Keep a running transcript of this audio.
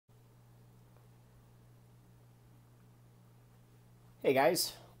Hey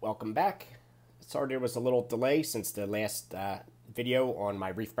guys, welcome back. Sorry there was a little delay since the last video on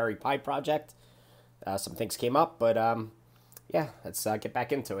my Raspberry Pi project. Some things came up, but yeah, let's get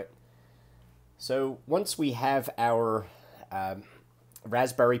back into it. So once we have our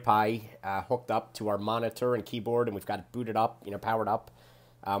Raspberry Pi hooked up to our monitor and keyboard, and we've got it booted up, powered up,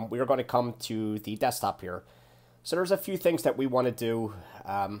 we are going to come to the desktop here. So there's a few things that we want to do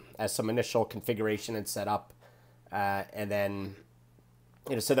as some initial configuration and setup, and then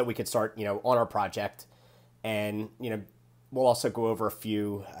so that we could start, on our project. And, we'll also go over a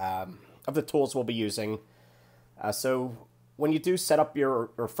few of the tools we'll be using. So when you do set up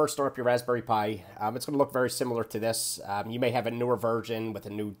or first start up your Raspberry Pi, it's going to look very similar to this. You may have a newer version with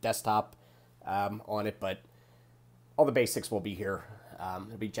a new desktop on it, but all the basics will be here.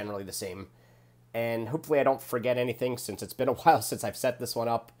 It'll be generally the same. And hopefully I don't forget anything since it's been a while since I've set this one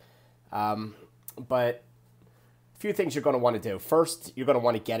up. But few things you're going to want to do. First, you're going to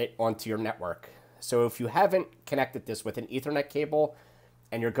want to get it onto your network. So if you haven't connected this with an Ethernet cable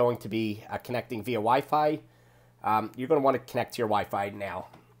and you're going to be connecting via Wi-Fi, you're going to want to connect to your Wi-Fi now.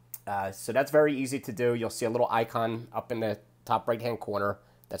 So that's very easy to do. You'll see a little icon up in the top right-hand corner.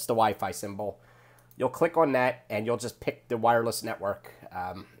 That's the Wi-Fi symbol. You'll click on that and you'll just pick the wireless network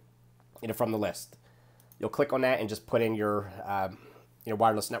from the list. You'll click on that and just put in your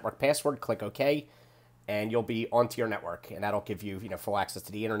wireless network password, click OK, and you'll be onto your network, and that'll give you, full access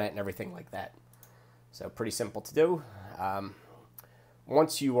to the internet and everything like that. So pretty simple to do.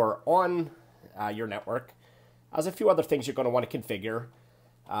 Once you are on your network, there's a few other things you're going to want to configure.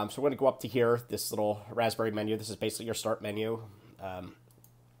 So we're going to go up to here, this little Raspberry menu. This is basically your start menu.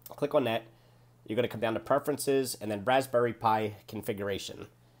 Click on that. You're going to come down to Preferences and then Raspberry Pi Configuration.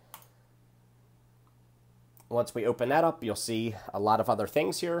 Once we open that up, you'll see a lot of other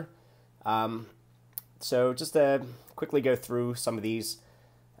things here. So just to quickly go through some of these.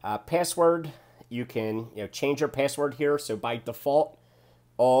 Password, you can change your password here. So by default,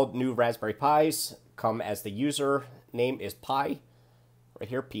 all new Raspberry Pis come as the user name is Pi, right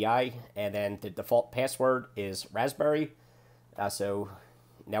here, Pi, and then the default password is Raspberry. So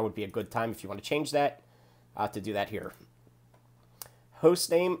now would be a good time if you want to change that to do that here.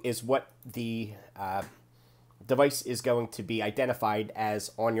 Hostname is what the device is going to be identified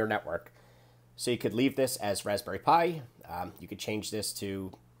as on your network. So you could leave this as Raspberry Pi. You could change this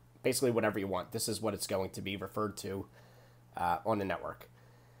to basically whatever you want. This is what it's going to be referred to on the network.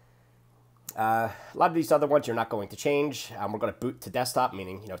 A lot of these other ones you're not going to change. We're going to boot to desktop,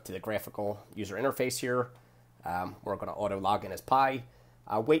 meaning to the graphical user interface here. We're going to auto log in as Pi.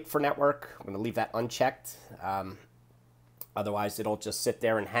 Wait for network. I'm going to leave that unchecked. Otherwise, it'll just sit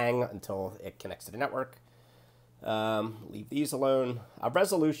there and hang until it connects to the network. Leave these alone.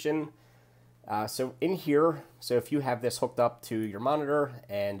 Resolution. So in here, so if you have this hooked up to your monitor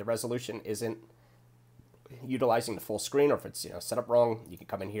and the resolution isn't utilizing the full screen, or if it's set up wrong, you can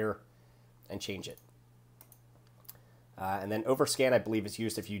come in here and change it. And then overscan, I believe, is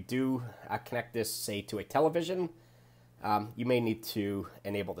used if you do connect this, say, to a television. You may need to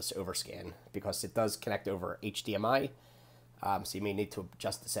enable this overscan because it does connect over HDMI. So you may need to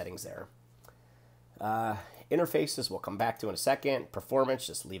adjust the settings there. Interfaces we'll come back to in a second. Performance,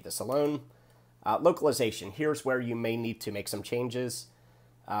 just leave this alone. Localization, here's where you may need to make some changes.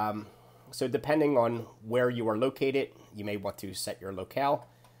 So depending on where you are located, you may want to set your locale.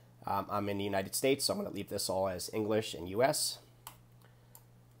 I'm in the United States, so I'm going to leave this all as English and US.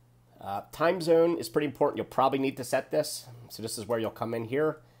 Time zone is pretty important. You'll probably need to set this. So this is where you'll come in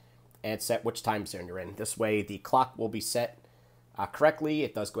here and set which time zone you're in. This way the clock will be set correctly.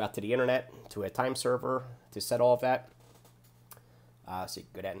 It does go out to the internet, to a time server to set all of that. So you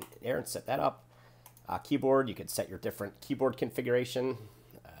can go down there and set that up. Keyboard, you could set your different keyboard configuration.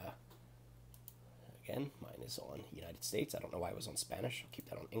 Again, mine is on United States. I don't know why it was on Spanish. I'll keep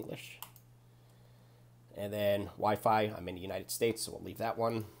that on English. And then Wi-Fi, I'm in the United States, so we'll leave that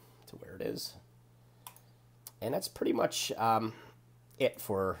one to where it is. And that's pretty much it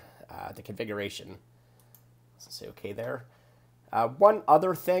for the configuration. Let's say OK there. One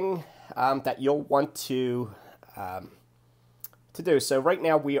other thing that you'll want to do. So right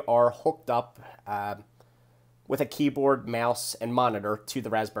now we are hooked up with a keyboard, mouse, and monitor to the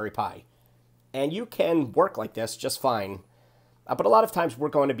Raspberry Pi. And you can work like this just fine. But a lot of times we're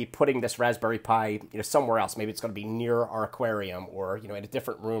going to be putting this Raspberry Pi somewhere else. Maybe it's going to be near our aquarium or in a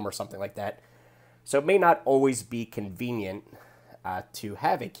different room or something like that. So it may not always be convenient to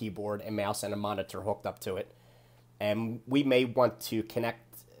have a keyboard, a mouse, and a monitor hooked up to it. And we may want to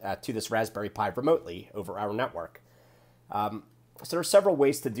connect to this Raspberry Pi remotely over our network. So there are several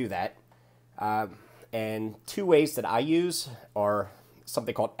ways to do that. And two ways that I use are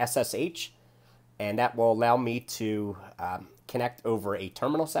something called SSH, and that will allow me to connect over a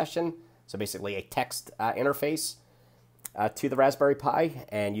terminal session, so basically a text interface to the Raspberry Pi,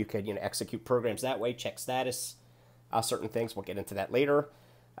 and you could execute programs that way, check status, certain things. We'll get into that later.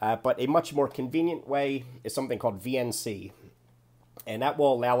 But a much more convenient way is something called VNC, and that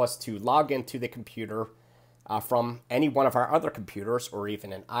will allow us to log into the computer from any one of our other computers, or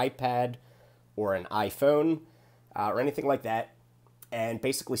even an iPad or an iPhone or anything like that, and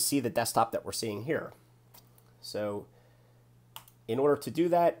basically see the desktop that we're seeing here. So in order to do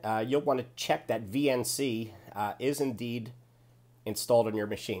that, you'll want to check that VNC is indeed installed on your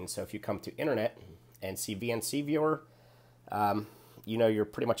machine. So if you come to Internet and see Vnc Viewer, you're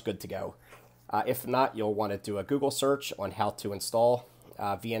pretty much good to go. If not, you'll want to do a Google search on how to install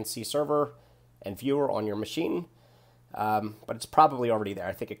VNC Server and Viewer on your machine, but it's probably already there.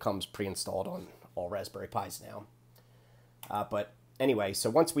 I think it comes pre-installed on all Raspberry Pis now. But anyway, so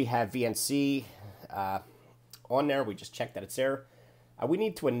once we have VNC on there, we just check that it's there. We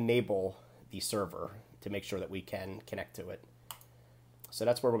need to enable the server to make sure that we can connect to it. So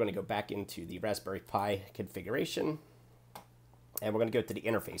that's where we're going to go back into the Raspberry Pi configuration, and we're going to go to the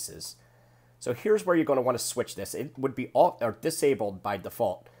interfaces. So here's where you're going to want to switch this. It would be disabled by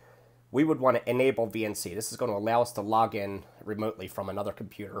default. We would want to enable VNC. This is going to allow us to log in remotely from another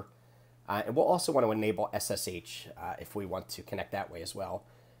computer. And we'll also want to enable SSH if we want to connect that way as well,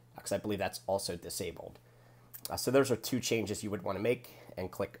 because I believe that's also disabled. So those are two changes you would want to make,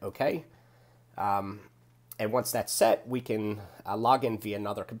 and click OK. And once that's set, we can log in via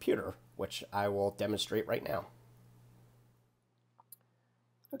another computer, which I will demonstrate right now.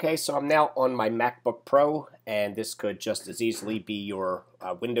 Okay, so I'm now on my MacBook Pro, and this could just as easily be your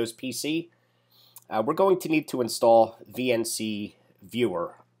Windows PC. We're going to need to install Vnc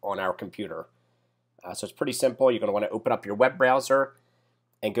Viewer on our computer. So it's pretty simple. You're going to want to open up your web browser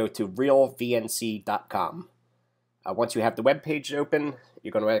and go to realvnc.com. Once you have the web page open,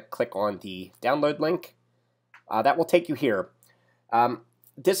 you're going to click on the download link. That will take you here.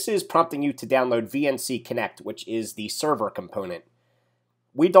 This is prompting you to download VNC Connect, which is the server component.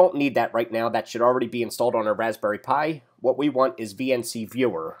 We don't need that right now. That should already be installed on our Raspberry Pi. What we want is Vnc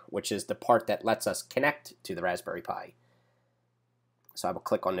Viewer, which is the part that lets us connect to the Raspberry Pi. So I will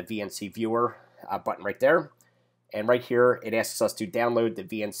click on the Vnc Viewer button right there. And right here, it asks us to download the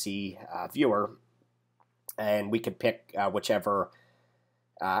Vnc Viewer. And we can pick whichever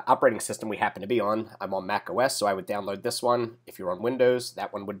operating system we happen to be on. I'm on Mac OS, so I would download this one. If you're on Windows,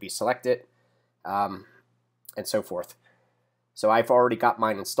 that one would be selected, and so forth. So I've already got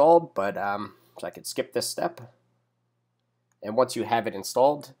mine installed, but so I could skip this step. And once you have it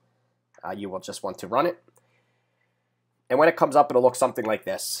installed, you will just want to run it. And when it comes up, it'll look something like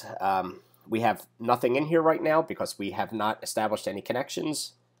this. We have nothing in here right now because we have not established any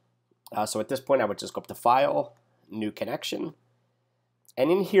connections. So at this point, I would just go up to File, New Connection. And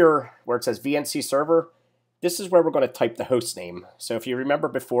in here, where it says VNC Server, this is where we're going to type the host name. So if you remember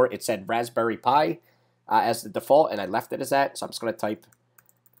before, it said Raspberry Pi as the default, and I left it as that. So I'm just going to type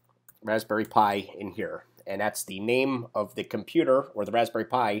Raspberry Pi in here. And that's the name of the computer, or the Raspberry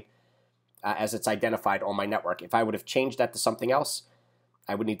Pi, as it's identified on my network. If I would have changed that to something else,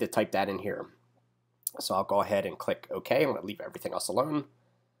 I would need to type that in here. So I'll go ahead and click OK. I'm going to leave everything else alone.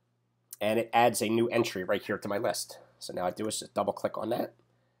 And it adds a new entry right here to my list. So now I do is just double click on that.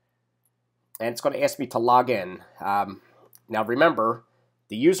 And it's going to ask me to log in. Now remember,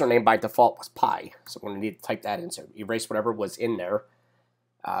 the username by default was Pi. So we're going to need to type that in. So erase whatever was in there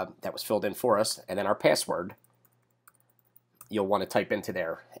that was filled in for us. And then our password, you'll want to type into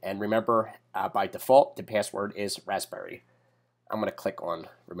there. And remember, by default, the password is Raspberry. I'm going to click on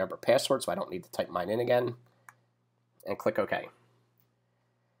Remember Password, so I don't need to type mine in again. And click OK.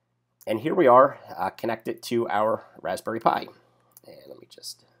 And here we are, connected to our Raspberry Pi. And let me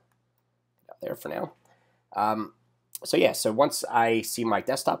just get out there for now. So yeah, so once I see my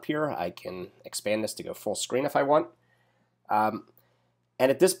desktop here, I can expand this to go full screen if I want. And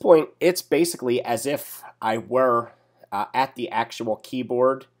at this point, it's basically as if I were at the actual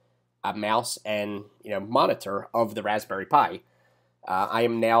keyboard, mouse, and monitor of the Raspberry Pi. I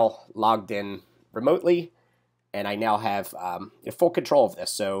am now logged in remotely, and I now have full control of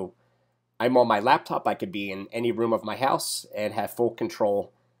this. So I'm on my laptop. I could be in any room of my house and have full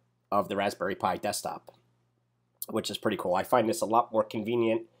control of the Raspberry Pi desktop, which is pretty cool. I find this a lot more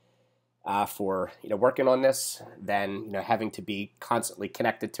convenient for working on this than having to be constantly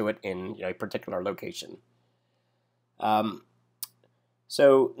connected to it in a particular location.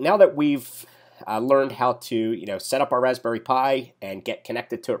 So now that we've learned how to set up our Raspberry Pi and get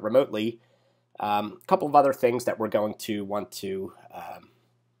connected to it remotely, A couple of other things that we're going to want to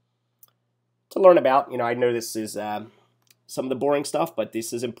learn about. I know this is some of the boring stuff, but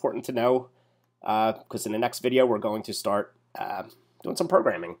this is important to know because in the next video we're going to start doing some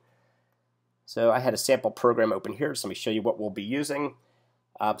programming. So I had a sample program open here, so let me show you what we'll be using.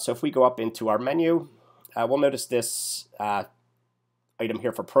 So if we go up into our menu, we'll notice this item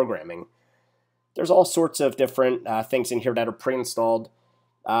here for programming. There's all sorts of different things in here that are pre-installed,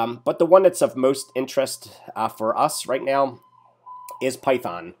 but the one that's of most interest for us right now is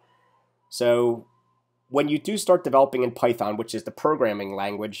Python. So when you do start developing in Python, which is the programming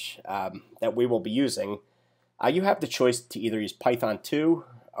language that we will be using, you have the choice to either use Python 2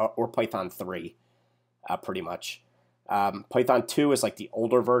 or Python 3, pretty much. Python 2 is like the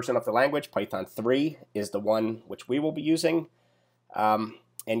older version of the language. Python 3 is the one which we will be using. And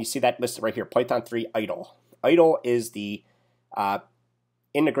you see that listed right here, Python 3 idle. Idle is the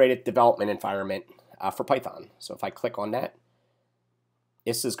integrated development environment for Python. So if I click on that,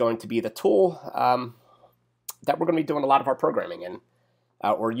 this is going to be the tool that we're going to be doing a lot of our programming in,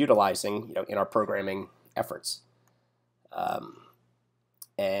 or utilizing, in our programming efforts.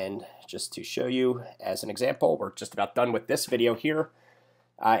 And just to show you as an example, we're just about done with this video here.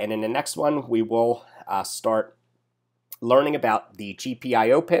 And in the next one, we will start learning about the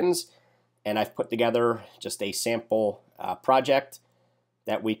GPIO pins. And I've put together just a sample project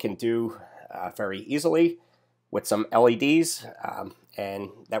that we can do very easily with some LEDs, and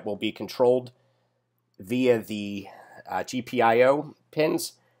that will be controlled via the GPIO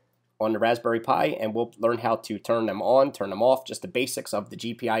pins on the Raspberry Pi, and we'll learn how to turn them on, turn them off, just the basics of the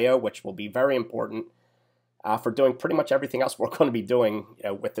GPIO, which will be very important for doing pretty much everything else we're going to be doing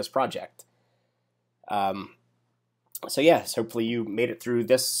with this project. So yes, hopefully you made it through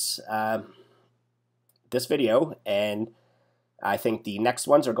this this video, and I think the next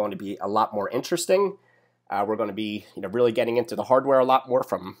ones are going to be a lot more interesting. We're going to be really getting into the hardware a lot more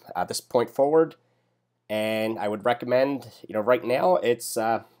from this point forward. And I would recommend, right now, it's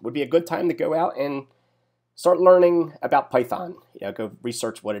would be a good time to go out and start learning about Python. Go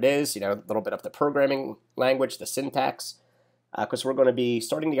research what it is, a little bit of the programming language, the syntax, because we're going to be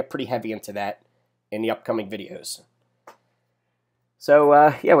starting to get pretty heavy into that in the upcoming videos.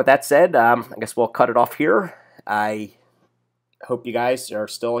 So, yeah, with that said, I guess we'll cut it off here. I hope you guys are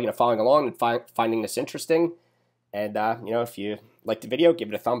still, following along and finding this interesting. And, if you liked the video, give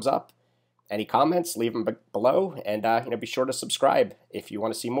it a thumbs up. Any comments, leave them below, and be sure to subscribe if you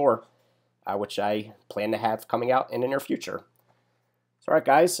want to see more, which I plan to have coming out in the near future. So, all right,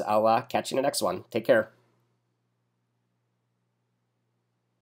 guys, I'll catch you in the next one. Take care.